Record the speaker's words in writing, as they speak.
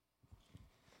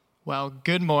Well,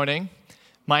 good morning.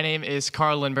 My name is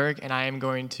Carl Lindberg, and I am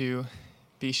going to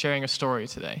be sharing a story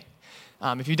today.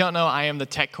 If you don't know, I am the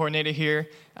tech coordinator here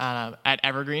at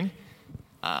Evergreen,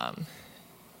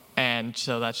 and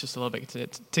so that's just a little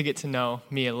bit to get to know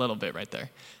me a little bit right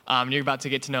there. You're about to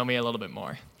get to know me a little bit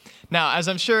more. Now, as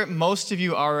I'm sure most of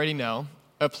you already know,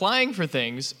 applying for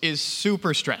things is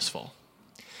super stressful.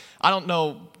 I don't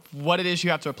know what it is you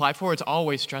have to apply for. It's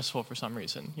always stressful for some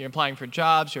reason. You're applying for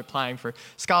jobs, you're applying for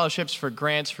scholarships, for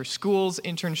grants, for schools,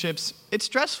 internships. It's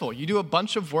stressful. You do a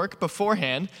bunch of work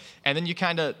beforehand, and then you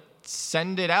kind of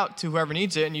send it out to whoever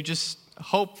needs it, and you just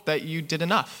hope that you did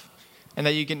enough and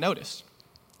that you get noticed.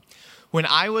 When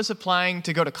I was applying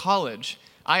to go to college,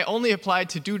 I only applied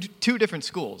to two different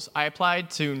schools. I applied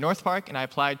to North Park, and I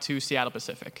applied to Seattle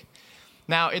Pacific.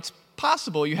 Now, it's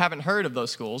possible you haven't heard of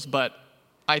those schools, but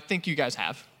I think you guys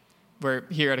have. We're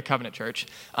here at a Covenant Church.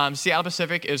 Seattle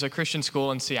Pacific is a Christian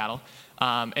school in Seattle,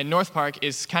 and North Park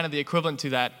is kind of the equivalent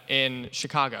to that in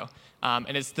Chicago,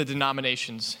 and it's the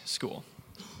denominations school.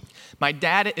 My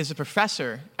dad is a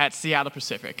professor at Seattle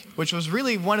Pacific, which was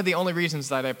really one of the only reasons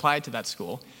that I applied to that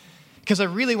school, because I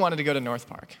really wanted to go to North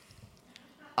Park.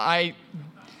 I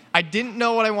didn't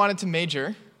know what I wanted to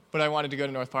major, but I wanted to go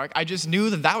to North Park. I just knew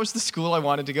that that was the school I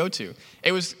wanted to go to.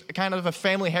 It was kind of a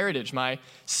family heritage. My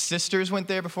sisters went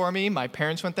there before me. My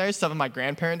parents went there. Some of my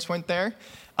grandparents went there.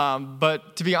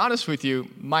 But to be honest with you,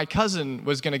 my cousin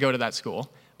was going to go to that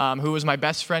school, who was my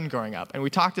best friend growing up. And we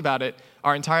talked about it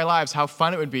our entire lives, how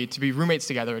fun it would be to be roommates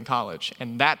together in college.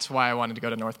 And that's why I wanted to go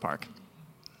to North Park.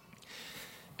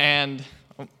 And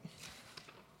a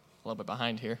little bit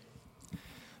behind here.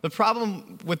 The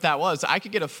problem with that was I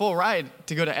could get a full ride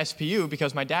to go to SPU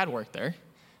because my dad worked there.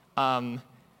 And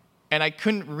I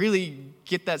couldn't really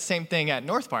get that same thing at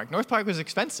North Park. North Park was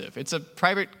expensive. It's a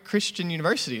private Christian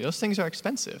university. Those things are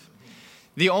expensive.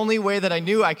 The only way that I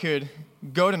knew I could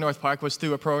go to North Park was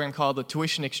through a program called the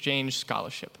Tuition Exchange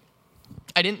Scholarship.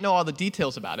 I didn't know all the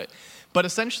details about it. But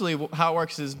essentially how it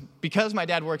works is because my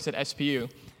dad works at SPU,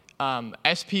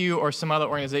 SPU or some other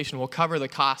organization will cover the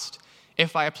cost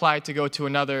if I applied to go to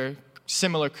another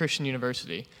similar Christian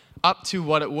university, up to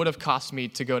what it would have cost me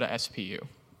to go to SPU.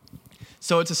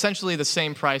 So it's essentially the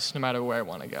same price no matter where I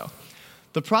want to go.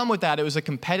 The problem with that, it was a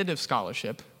competitive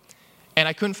scholarship, and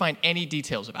I couldn't find any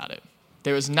details about it.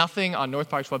 There was nothing on North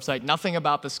Park's website, nothing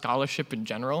about the scholarship in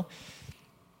general.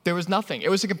 There was nothing. It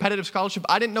was a competitive scholarship.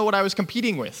 I didn't know what I was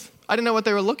competing with. I didn't know what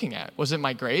they were looking at. Was it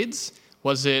my grades?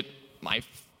 Was it my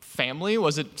family?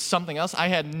 Was it something else? I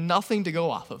had nothing to go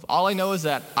off of. All I know is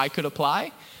that I could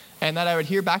apply and that I would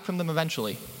hear back from them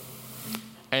eventually.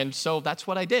 And so that's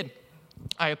what I did.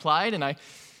 I applied and I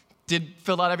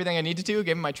filled out everything I needed to,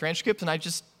 gave them my transcript, and I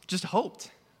just hoped.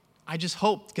 I just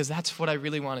hoped because that's what I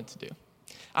really wanted to do.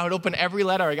 I would open every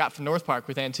letter I got from North Park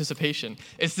with anticipation.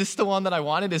 Is this the one that I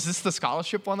wanted? Is this the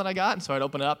scholarship one that I got? And so I'd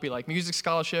open it up, be like, music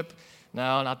scholarship?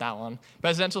 No, not that one.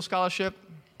 Residential scholarship?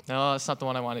 No, that's not the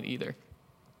one I wanted either.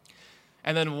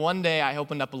 And then one day I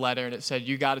opened up a letter and it said,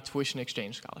 you got a tuition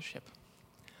exchange scholarship.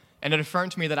 And it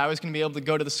affirmed to me that I was going to be able to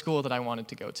go to the school that I wanted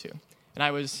to go to. And I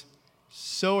was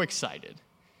so excited.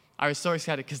 I was so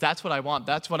excited because that's what I want.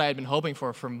 That's what I had been hoping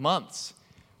for months.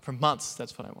 For months,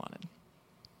 that's what I wanted.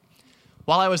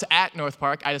 While I was at North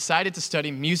Park, I decided to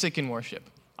study music and worship.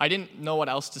 I didn't know what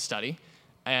else to study.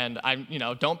 And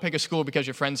don't pick a school because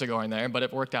your friends are going there, but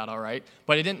it worked out all right.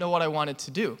 But I didn't know what I wanted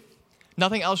to do.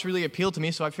 Nothing else really appealed to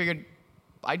me, so I figured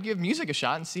I'd give music a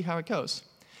shot and see how it goes.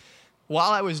 While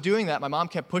I was doing that, my mom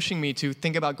kept pushing me to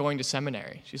think about going to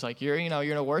seminary. She's like, you're in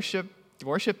a worship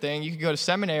thing. You could go to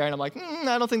seminary. And I'm like,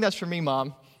 I don't think that's for me,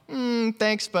 Mom.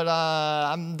 Thanks, but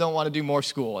I don't want to do more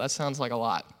school. That sounds like a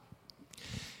lot.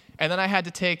 And then I had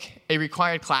to take a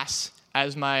required class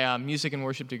as my music and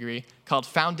worship degree called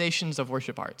Foundations of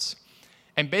Worship Arts.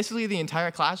 And basically the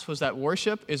entire class was that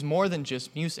worship is more than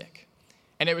just music.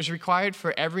 And it was required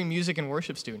for every music and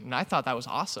worship student. And I thought that was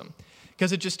awesome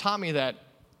because it just taught me that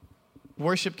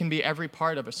worship can be every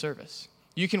part of a service.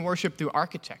 You can worship through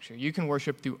architecture. You can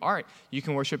worship through art. You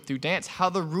can worship through dance, how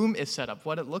the room is set up,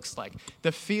 what it looks like,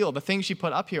 the feel, the things you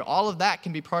put up here. All of that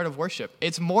can be part of worship.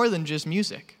 It's more than just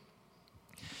music.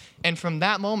 And from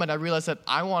that moment, I realized that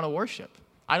I want to worship.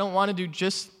 I don't want to do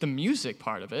just the music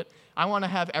part of it. I want to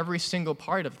have every single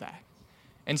part of that.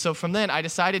 And so from then, I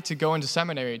decided to go into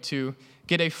seminary to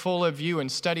get a fuller view and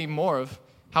study more of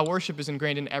how worship is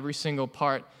ingrained in every single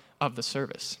part of the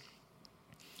service.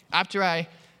 After I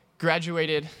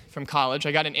graduated from college,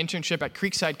 I got an internship at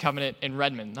Creekside Covenant in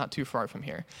Redmond, not too far from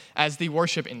here, as the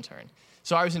worship intern.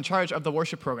 So I was in charge of the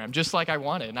worship program, just like I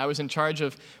wanted. And I was in charge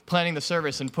of planning the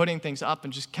service and putting things up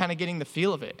and just kind of getting the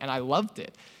feel of it. And I loved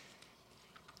it.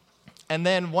 And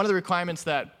then one of the requirements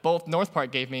that both North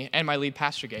Park gave me and my lead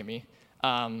pastor gave me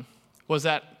was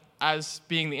that as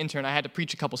being the intern, I had to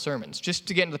preach a couple sermons just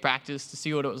to get into the practice, to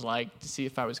see what it was like, to see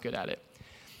if I was good at it.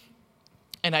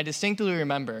 And I distinctly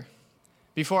remember,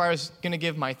 before I was going to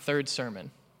give my third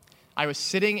sermon, I was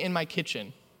sitting in my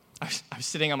kitchen. I was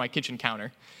sitting on my kitchen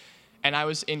counter, and I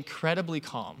was incredibly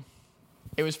calm.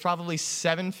 It was probably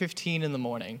 7:15 in the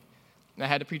morning, and I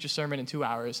had to preach a sermon in 2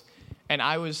 hours, and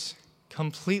I was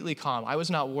completely calm. I was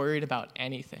not worried about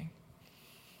anything.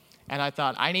 And I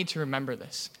thought, I need to remember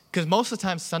this. Because most of the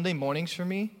time, Sunday mornings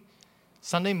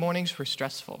were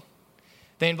stressful.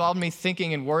 They involved me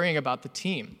thinking and worrying about the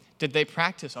team. Did they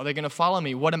practice? Are they going to follow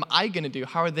me? What am I going to do?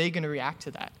 How are they going to react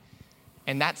to that?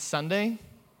 And that Sunday,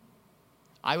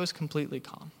 I was completely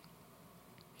calm.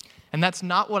 And that's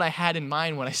not what I had in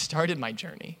mind when I started my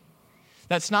journey.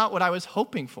 That's not what I was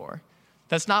hoping for.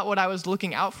 That's not what I was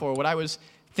looking out for, what I was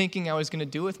thinking I was going to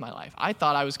do with my life. I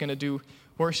thought I was going to do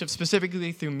worship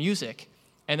specifically through music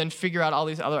and then figure out all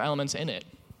these other elements in it.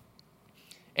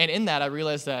 And in that, I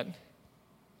realized that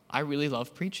I really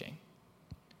love preaching.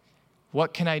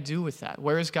 What can I do with that?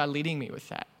 Where is God leading me with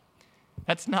that?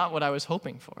 That's not what I was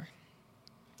hoping for.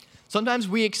 Sometimes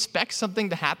we expect something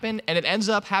to happen, and it ends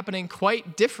up happening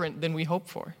quite different than we hope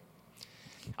for.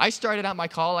 I started out my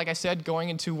call, like I said, going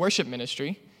into worship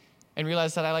ministry and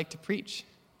realized that I like to preach.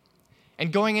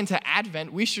 And going into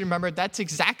Advent, we should remember that's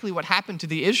exactly what happened to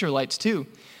the Israelites too.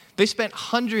 They spent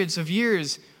hundreds of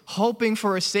years hoping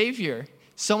for a Savior,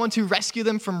 someone to rescue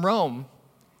them from Rome,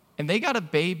 and they got a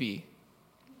baby.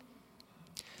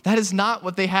 That is not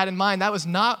what they had in mind. That was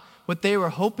not what they were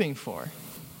hoping for.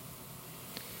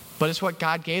 But it's what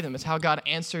God gave them. It's how God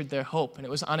answered their hope, and it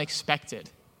was unexpected.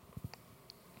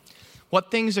 What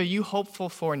things are you hopeful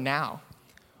for now?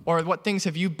 Or what things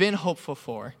have you been hopeful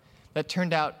for that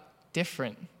turned out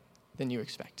different than you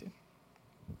expected?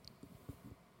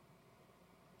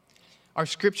 Our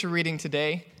scripture reading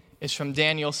today is from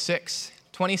Daniel 6,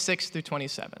 26 through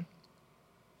 27.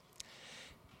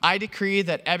 I decree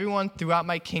that everyone throughout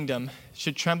my kingdom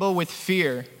should tremble with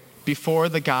fear before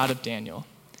the God of Daniel.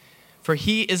 For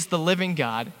he is the living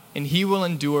God, and he will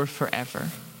endure forever.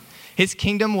 His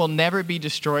kingdom will never be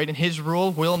destroyed, and his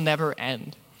rule will never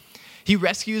end. He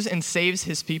rescues and saves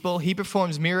his people. He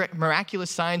performs miraculous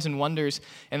signs and wonders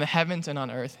in the heavens and on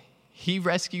earth. He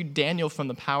rescued Daniel from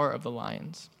the power of the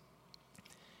lions.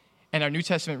 And our New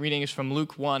Testament reading is from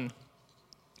Luke 1,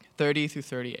 30 through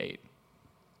 38.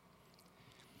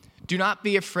 Do not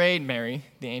be afraid, Mary,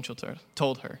 the angel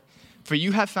told her, for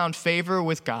you have found favor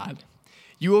with God.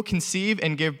 You will conceive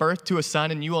and give birth to a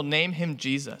son, and you will name him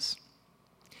Jesus.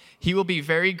 He will be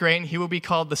very great, and he will be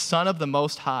called the Son of the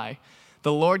Most High.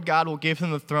 The Lord God will give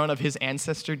him the throne of his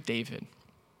ancestor David,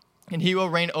 and he will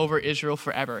reign over Israel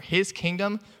forever. His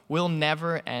kingdom will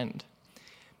never end.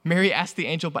 Mary asked the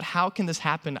angel, but how can this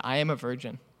happen? I am a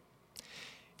virgin.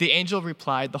 The angel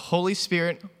replied, the Holy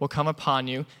Spirit will come upon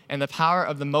you, and the power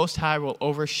of the Most High will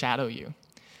overshadow you.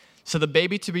 So the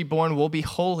baby to be born will be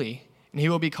holy, and he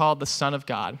will be called the Son of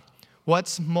God.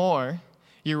 What's more,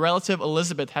 your relative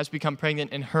Elizabeth has become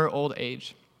pregnant in her old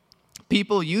age.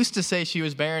 People used to say she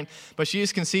was barren, but she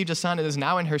has conceived a son and is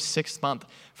now in her 6th month,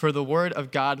 for the word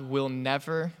of God will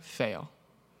never fail.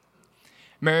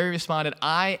 Mary responded,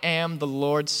 I am the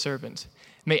Lord's servant.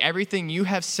 May everything you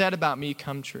have said about me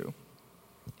come true.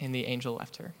 And the angel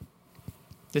left her.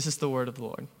 This is the word of the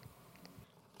Lord.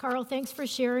 Carl, thanks for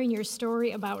sharing your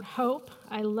story about hope.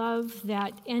 I love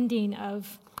that ending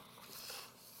of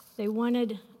they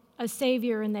wanted a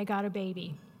savior and they got a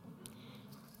baby.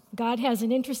 God has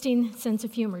an interesting sense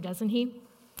of humor, doesn't he?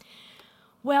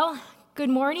 Well, good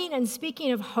morning, and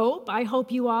speaking of hope, I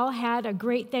hope you all had a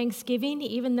great Thanksgiving,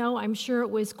 even though I'm sure it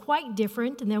was quite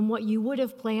different than what you would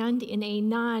have planned in a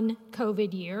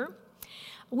non-COVID year.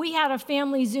 We had a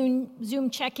family Zoom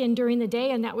check-in during the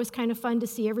day, and that was kind of fun to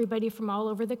see everybody from all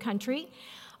over the country.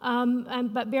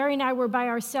 But Barry and I were by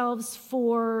ourselves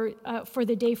for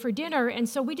the day for dinner, and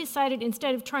so we decided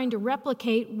instead of trying to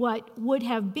replicate what would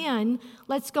have been,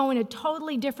 let's go in a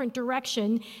totally different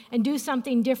direction and do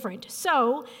something different.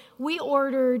 So we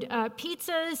ordered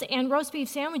pizzas and roast beef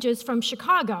sandwiches from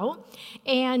Chicago,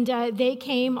 and they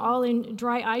came all in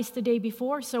dry ice the day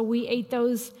before, so we ate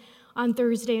those on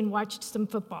Thursday and watched some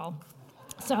football.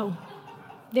 So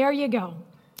there you go.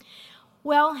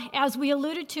 Well, as we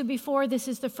alluded to before, this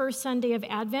is the first Sunday of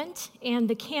Advent, and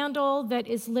the candle that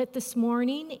is lit this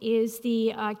morning is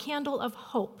the candle of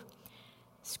hope.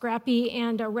 Scrappy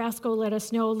and Rasco let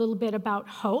us know a little bit about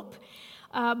hope,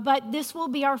 but this will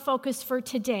be our focus for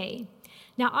today.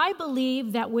 Now, I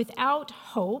believe that without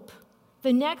hope,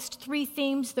 the next three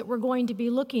themes that we're going to be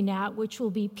looking at, which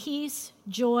will be peace,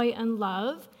 joy, and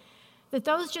love, that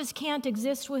those just can't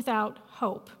exist without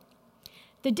hope.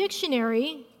 The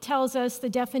dictionary tells us the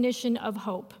definition of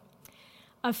hope: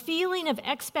 a feeling of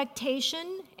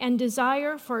expectation and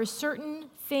desire for a certain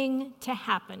thing to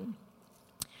happen.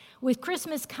 With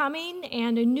Christmas coming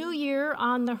and a new year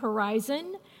on the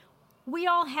horizon, we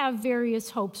all have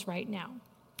various hopes right now.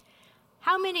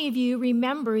 How many of you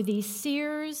remember the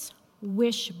Sears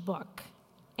wish book?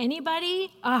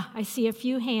 Anybody? I see a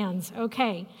few hands.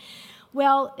 Okay.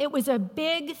 Well, it was a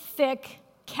big, thick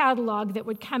catalog that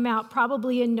would come out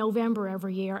probably in November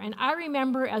every year. And I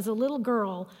remember as a little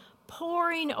girl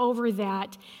poring over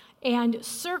that and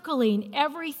circling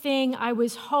everything I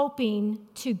was hoping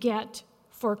to get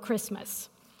for Christmas.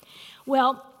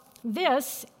 Well,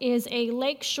 this is a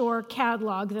Lakeshore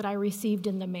catalog that I received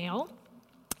in the mail.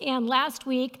 And last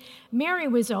week, Mary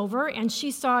was over, and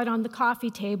she saw it on the coffee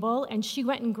table, and she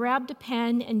went and grabbed a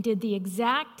pen and did the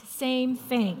exact same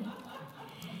thing.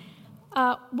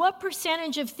 What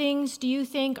percentage of things do you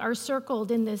think are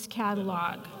circled in this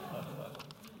catalog?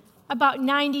 About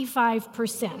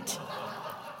 95%.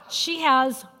 She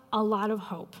has a lot of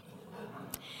hope.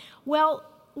 Well,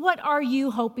 what are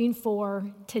you hoping for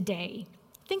today?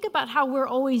 Think about how we're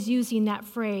always using that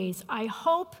phrase. I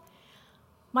hope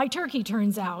my turkey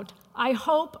turns out. I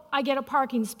hope I get a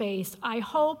parking space. I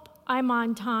hope I'm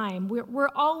on time. We're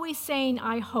always saying,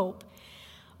 I hope.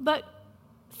 But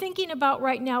thinking about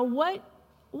right now,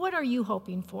 what are you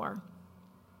hoping for?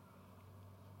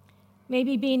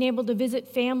 Maybe being able to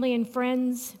visit family and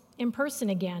friends in person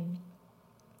again.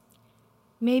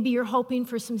 Maybe you're hoping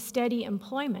for some steady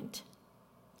employment.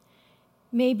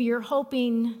 Maybe you're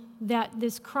hoping that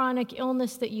this chronic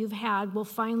illness that you've had will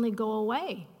finally go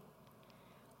away.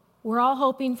 We're all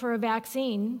hoping for a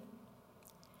vaccine.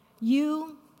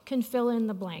 You can fill in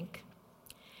the blank.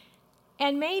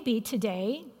 And maybe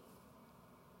today,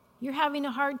 you're having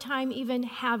a hard time even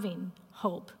having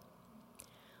hope.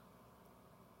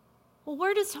 Well,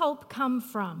 where does hope come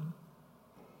from?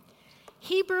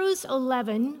 Hebrews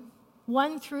 11,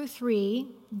 1 through 3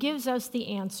 gives us the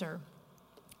answer.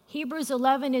 Hebrews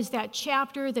 11 is that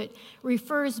chapter that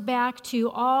refers back to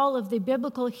all of the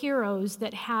biblical heroes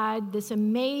that had this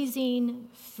amazing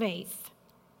faith.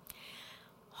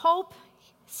 Hope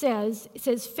says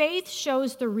faith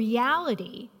shows the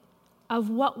reality of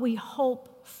what we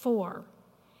hope for.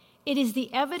 It is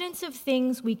the evidence of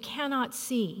things we cannot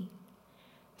see.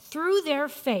 Through their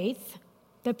faith,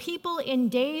 the people in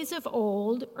days of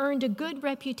old earned a good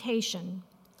reputation.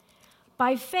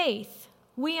 By faith,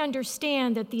 we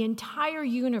understand that the entire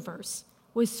universe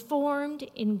was formed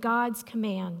in God's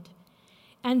command,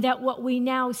 and that what we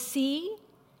now see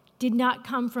did not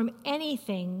come from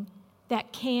anything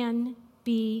that can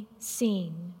be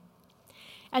seen.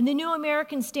 And the New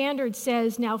American Standard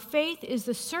says, now faith is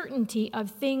the certainty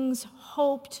of things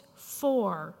hoped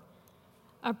for,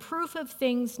 a proof of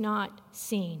things not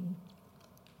seen.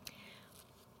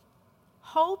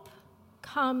 Hope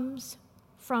comes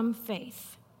from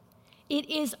faith. It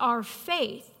is our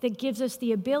faith that gives us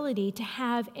the ability to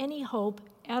have any hope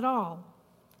at all.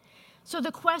 So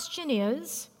the question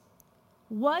is,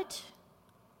 what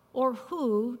or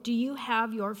who do you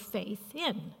have your faith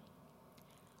in?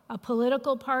 A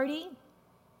political party,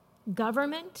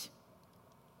 government,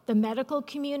 the medical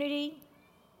community?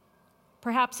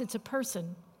 Perhaps it's a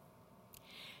person.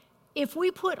 If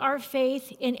we put our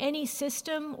faith in any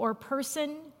system or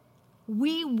person,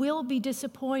 we will be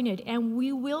disappointed and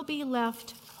we will be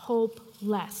left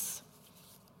hopeless.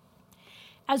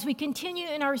 As we continue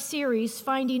in our series,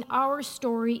 Finding Our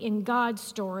Story in God's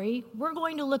Story, we're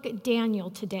going to look at Daniel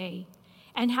today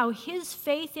and how his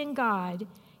faith in God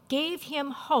gave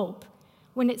him hope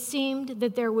when it seemed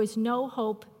that there was no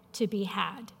hope to be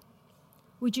had.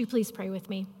 Would you please pray with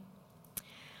me?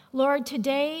 Lord,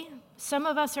 today, some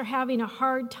of us are having a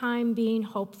hard time being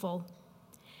hopeful.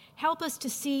 Help us to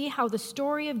see how the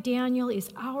story of Daniel is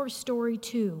our story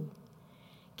too.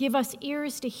 Give us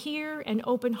ears to hear and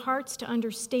open hearts to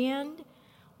understand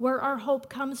where our hope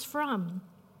comes from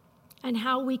and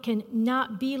how we can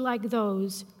not be like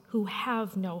those who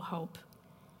have no hope.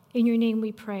 In your name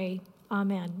we pray,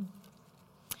 amen.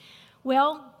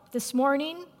 Well, this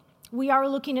morning we are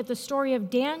looking at the story of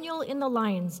Daniel in the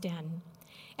lion's den.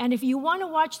 And if you want to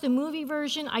watch the movie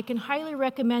version, I can highly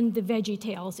recommend the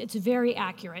VeggieTales. It's very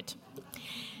accurate.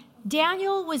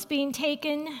 Daniel was being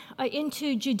taken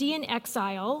into Judean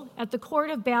exile at the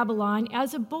court of Babylon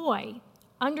as a boy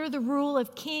under the rule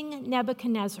of King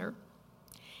Nebuchadnezzar.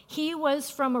 He was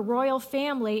from a royal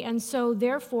family, and so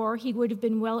therefore he would have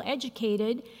been well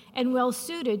educated and well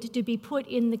suited to be put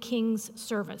in the king's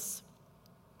service.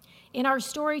 In our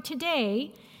story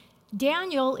today,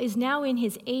 Daniel is now in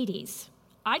his 80s.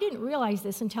 I didn't realize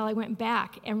this until I went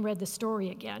back and read the story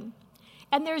again.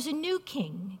 And there's a new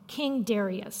king, King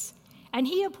Darius, and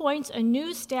he appoints a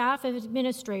new staff of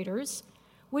administrators,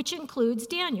 which includes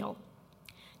Daniel.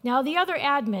 Now, the other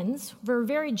admins were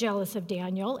very jealous of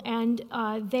Daniel, and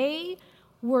they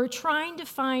were trying to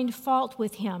find fault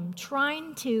with him,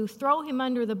 trying to throw him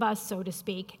under the bus, so to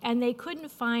speak, and they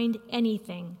couldn't find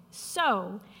anything.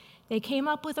 So they came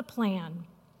up with a plan.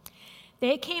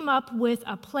 They came up with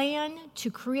a plan to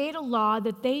create a law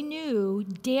that they knew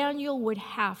Daniel would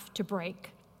have to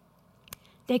break.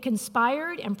 They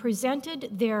conspired and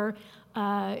presented their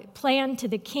plan to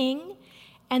the king,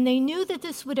 and they knew that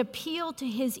this would appeal to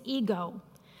his ego.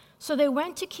 So they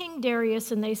went to King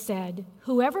Darius and they said,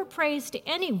 "Whoever prays to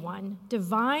anyone,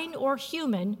 divine or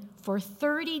human, for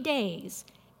 30 days,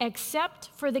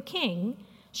 except for the king,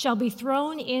 shall be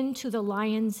thrown into the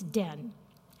lion's den."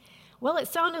 Well, it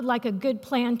sounded like a good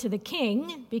plan to the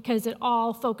king because it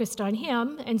all focused on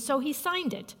him, and so he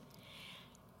signed it.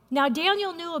 Now,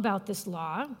 Daniel knew about this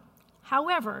law.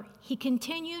 However, he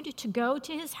continued to go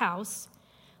to his house,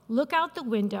 look out the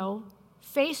window,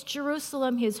 face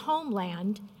Jerusalem, his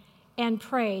homeland, and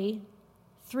pray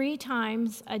 3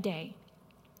 times a day.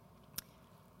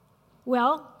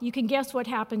 Well, you can guess what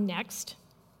happened next.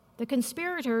 The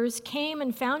conspirators came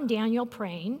and found Daniel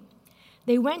praying.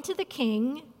 They went to the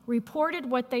king, reported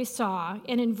what they saw,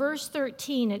 and in verse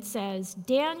 13 it says,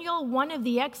 "Daniel, one of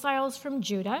the exiles from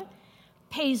Judah,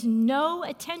 pays no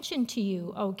attention to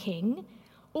you, O king,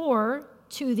 or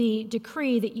to the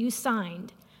decree that you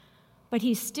signed, but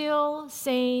he's still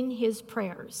saying his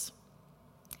prayers."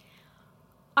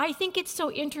 I think it's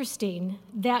so interesting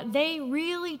that they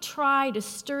really try to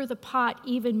stir the pot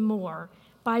even more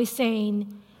by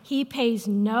saying, "He pays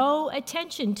no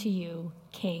attention to you,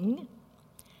 king."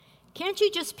 Can't you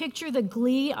just picture the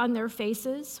glee on their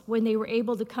faces when they were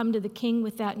able to come to the king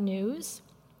with that news?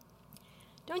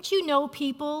 Don't you know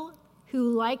people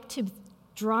who like to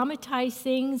dramatize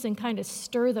things and kind of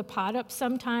stir the pot up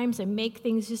sometimes and make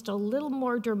things just a little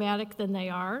more dramatic than they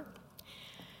are?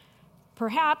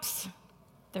 Perhaps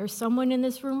there's someone in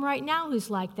this room right now who's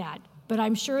like that, but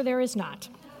I'm sure there is not.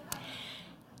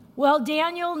 Well,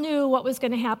 Daniel knew what was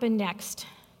going to happen next.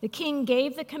 The king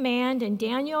gave the command, and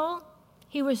Daniel,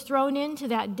 he was thrown into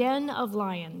that den of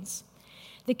lions.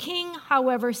 The king,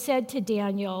 however, said to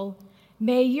Daniel,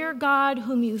 "May your God,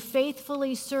 whom you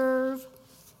faithfully serve,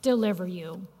 deliver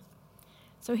you."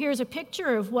 So here's a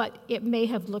picture of what it may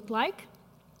have looked like.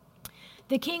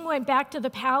 The king went back to the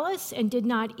palace and did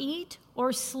not eat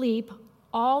or sleep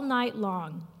all night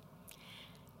long.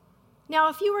 Now,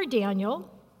 if you were Daniel,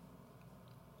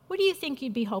 what do you think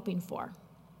you'd be hoping for?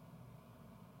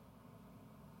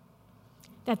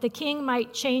 That the king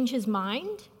might change his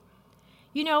mind?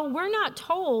 You know, we're not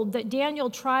told that Daniel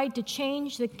tried to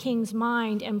change the king's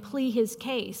mind and plead his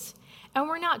case. And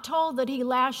we're not told that he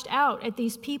lashed out at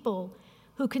these people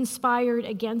who conspired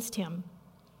against him.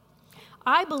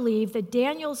 I believe that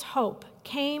Daniel's hope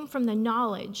came from the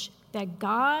knowledge that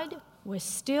God was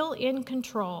still in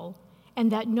control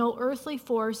and that no earthly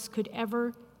force could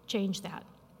ever change that.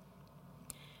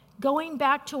 Going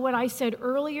back to what I said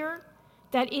earlier,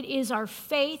 that it is our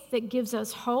faith that gives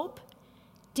us hope,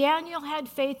 Daniel had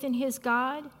faith in his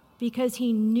God because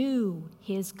he knew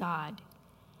his God.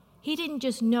 He didn't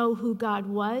just know who God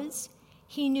was,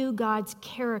 he knew God's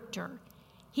character.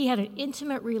 He had an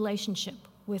intimate relationship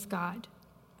with God.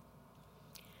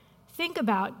 Think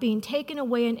about being taken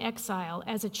away in exile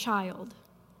as a child.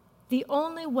 The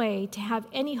only way to have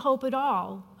any hope at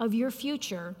all of your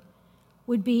future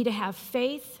would be to have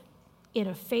faith in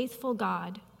a faithful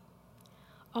God.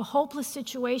 A hopeless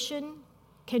situation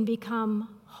can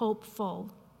become hopeful.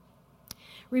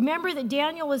 Remember that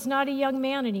Daniel was not a young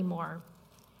man anymore.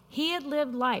 He had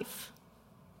lived life.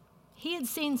 He had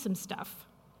seen some stuff.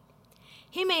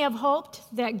 He may have hoped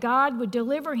that God would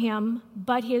deliver him,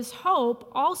 but his hope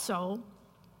also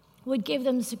would give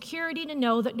them security to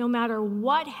know that no matter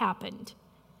what happened,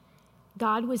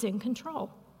 God was in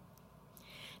control.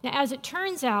 Now, as it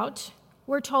turns out,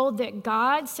 we're told that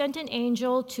God sent an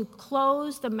angel to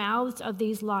close the mouths of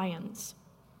these lions.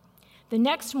 The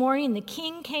next morning, the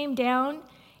king came down,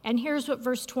 and here's what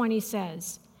verse 20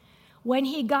 says. When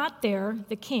he got there,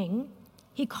 the king,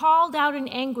 he called out in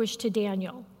anguish to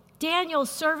Daniel, "Daniel,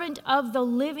 servant of the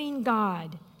living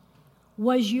God,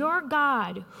 was your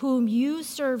God, whom you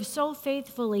serve so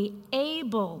faithfully,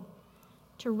 able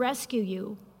to rescue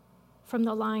you from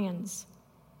the lions?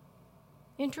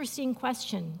 Interesting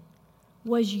question.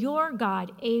 Was your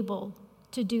God able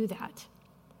to do that?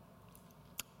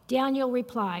 Daniel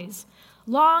replies,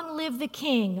 "Long live the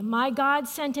king. My God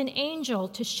sent an angel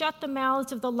to shut the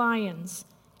mouths of the lions,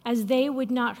 as they would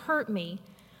not hurt me,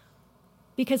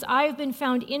 because I have been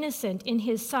found innocent in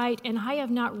his sight, and I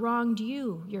have not wronged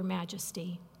you, your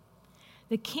majesty."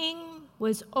 The king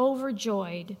was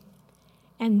overjoyed,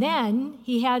 and then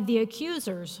he had the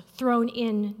accusers thrown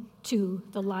into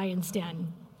the lion's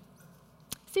den.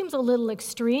 Seems a little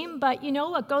extreme, but you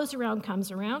know what goes around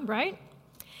comes around, right?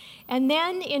 And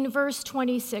then in verse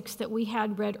 26 that we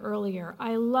had read earlier,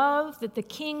 I love that the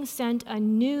king sent a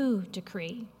new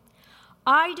decree.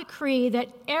 "I decree that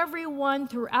everyone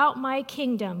throughout my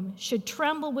kingdom should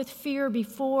tremble with fear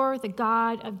before the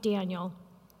God of Daniel.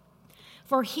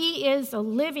 For he is a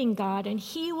living God, and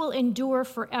he will endure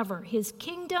forever. His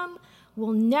kingdom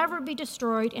will never be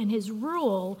destroyed, and his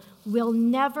rule will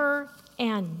never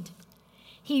end.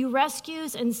 He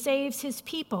rescues and saves his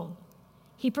people.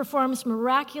 He performs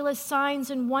miraculous signs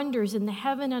and wonders in the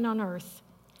heaven and on earth.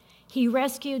 He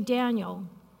rescued Daniel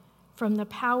from the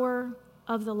power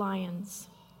of the lions."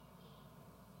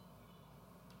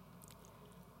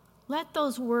 Let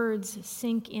those words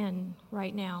sink in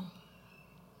right now.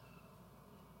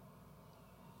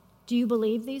 Do you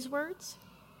believe these words?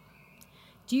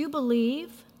 Do you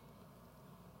believe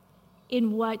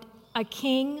in what a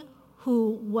king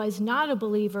who was not a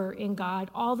believer in God,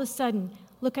 all of a sudden,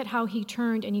 look at how he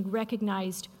turned and he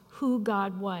recognized who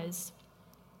God was?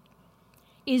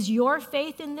 Is your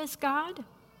faith in this God?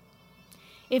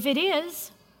 If it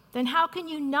is, then how can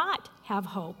you not have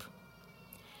hope?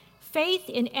 Faith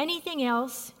in anything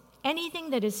else,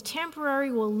 anything that is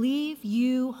temporary, will leave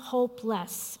you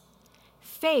hopeless.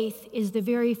 Faith is the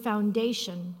very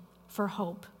foundation for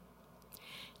hope.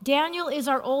 Daniel is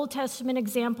our Old Testament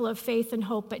example of faith and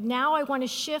hope, but now I want to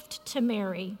shift to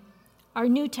Mary, our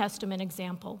New Testament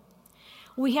example.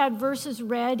 We had verses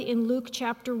read in Luke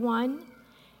chapter 1.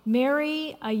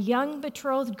 Mary, a young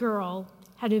betrothed girl,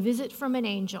 had a visit from an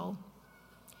angel.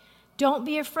 "Don't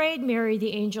be afraid, Mary,"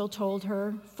 the angel told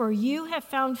her, "for you have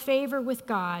found favor with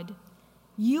God.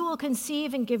 You will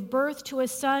conceive and give birth to a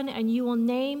son, and you will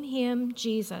name him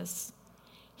Jesus.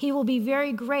 He will be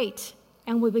very great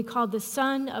and will be called the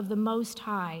Son of the Most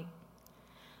High.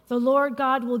 The Lord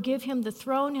God will give him the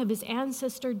throne of his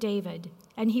ancestor David,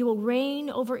 and he will reign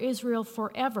over Israel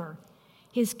forever.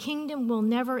 His kingdom will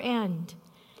never end."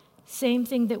 Same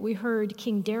thing that we heard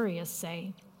King Darius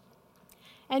say.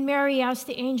 And Mary asked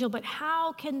the angel, "But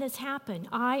how can this happen?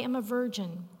 I am a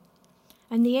virgin."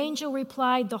 And the angel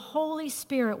replied, "The Holy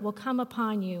Spirit will come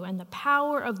upon you, and the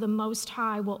power of the Most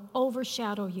High will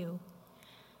overshadow you.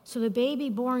 So the baby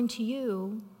born to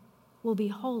you will be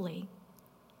holy,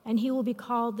 and he will be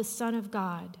called the Son of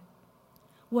God.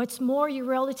 What's more, your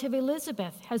relative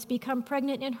Elizabeth has become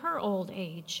pregnant in her old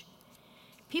age.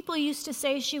 People used to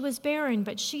say she was barren,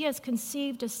 but she has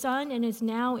conceived a son and is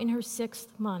now in her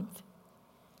 6th month.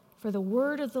 For the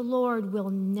word of the Lord will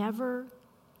never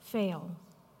fail."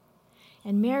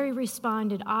 And Mary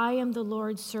responded, "I am the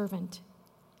Lord's servant.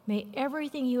 May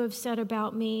everything you have said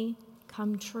about me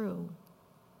come true."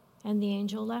 And the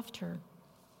angel left her.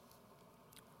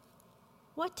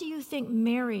 What do you think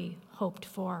Mary hoped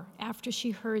for after she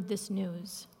heard this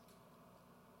news?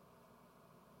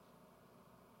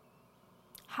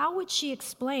 How would she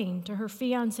explain to her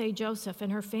fiancé Joseph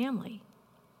and her family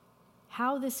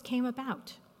how this came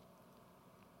about?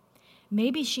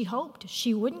 Maybe she hoped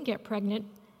she wouldn't get pregnant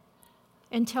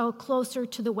until closer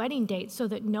to the wedding date so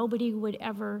that nobody would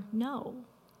ever know.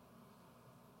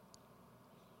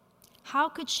 How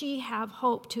could she have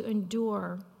hope to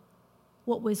endure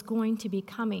what was going to be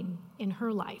coming in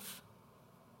her life?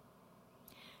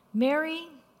 Mary,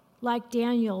 like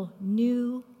Daniel,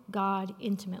 knew God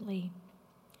intimately.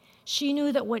 She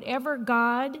knew that whatever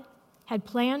God had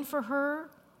planned for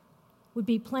her would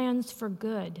be plans for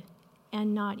good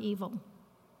and not evil.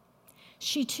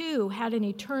 She too had an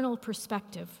eternal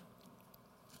perspective.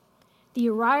 The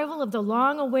arrival of the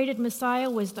long-awaited Messiah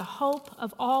was the hope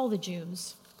of all the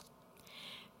Jews.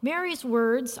 Mary's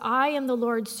words, "I am the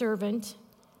Lord's servant,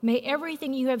 may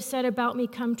everything you have said about me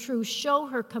come true," show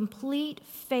her complete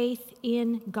faith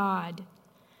in God.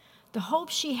 The hope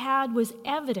she had was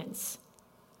evidence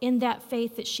in that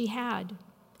faith that she had.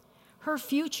 Her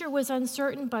future was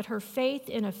uncertain, but her faith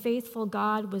in a faithful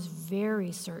God was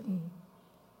very certain.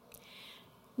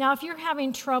 Now, if you're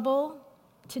having trouble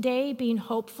today being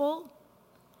hopeful,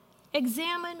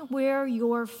 examine where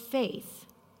your faith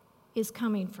is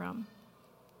coming from.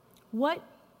 What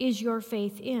is your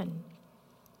faith in?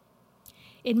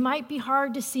 It might be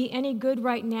hard to see any good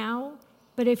right now,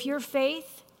 but if your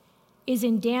faith is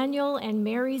in Daniel and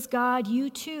Mary's God, you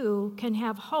too can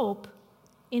have hope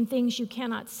in things you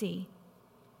cannot see.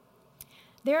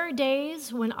 There are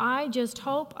days when I just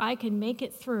hope I can make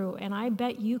it through, and I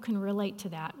bet you can relate to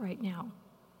that right now.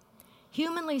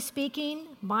 Humanly speaking,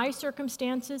 my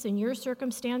circumstances and your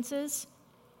circumstances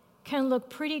can look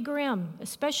pretty grim,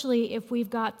 especially if we've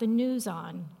got the news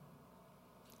on.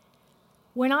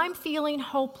 When I'm feeling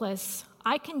hopeless,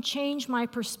 I can change my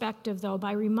perspective, though,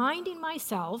 by reminding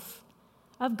myself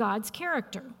of God's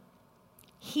character.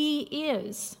 He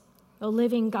is a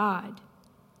living God.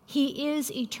 He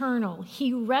is eternal.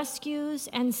 He rescues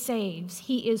and saves.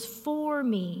 He is for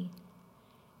me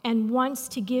and wants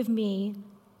to give me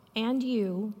and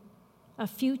you a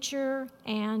future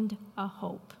and a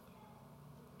hope.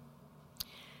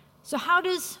 So how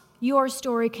does your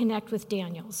story connect with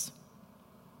Daniel's?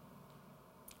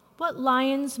 What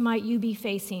lions might you be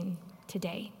facing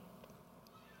today?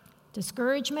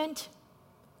 Discouragement,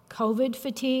 COVID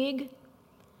fatigue,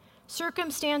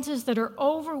 circumstances that are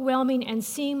overwhelming and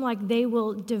seem like they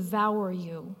will devour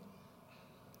you.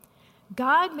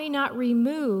 God may not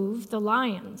remove the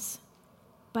lions,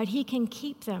 but he can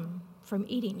keep them from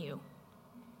eating you.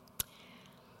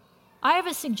 I have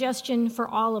a suggestion for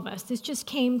all of us. This just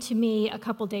came to me a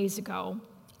couple days ago.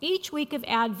 Each week of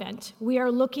Advent, we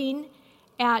are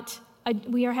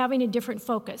having a different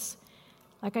focus.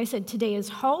 Like I said, today is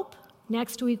hope.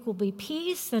 Next week will be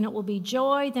peace. Then it will be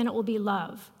joy. Then it will be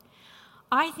love.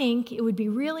 I think it would be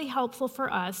really helpful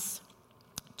for us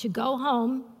to go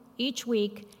home each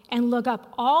week and look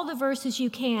up all the verses you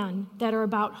can that are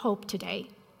about hope today.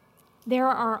 There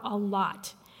are a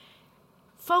lot.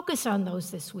 Focus on those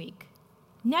this week.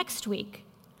 Next week,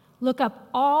 look up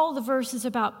all the verses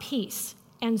about peace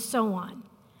and so on,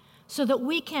 so that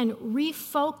we can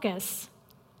refocus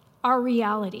our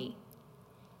reality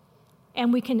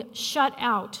and we can shut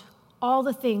out all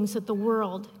the things that the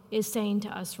world is saying to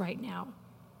us right now.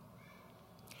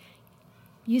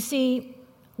 You see,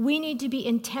 we need to be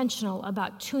intentional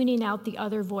about tuning out the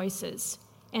other voices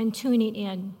and tuning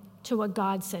in to what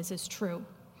God says is true.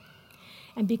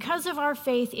 And because of our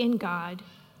faith in God,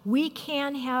 we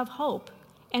can have hope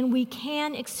and we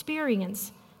can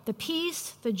experience the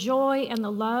peace, the joy, and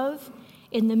the love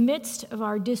in the midst of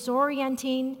our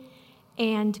disorienting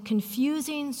and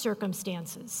confusing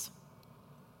circumstances.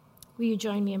 Will you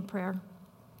join me in prayer?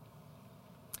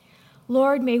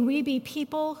 Lord, may we be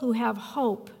people who have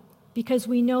hope because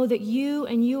we know that you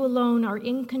and you alone are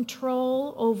in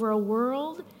control over a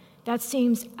world that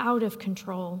seems out of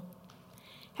control.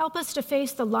 Help us to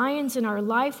face the lions in our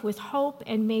life with hope,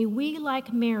 and may we,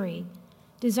 like Mary,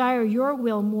 desire your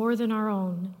will more than our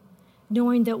own,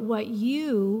 knowing that what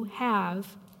you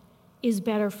have is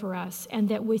better for us, and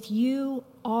that with you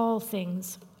all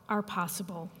things are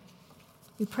possible.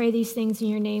 We pray these things in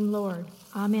your name, Lord.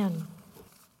 Amen.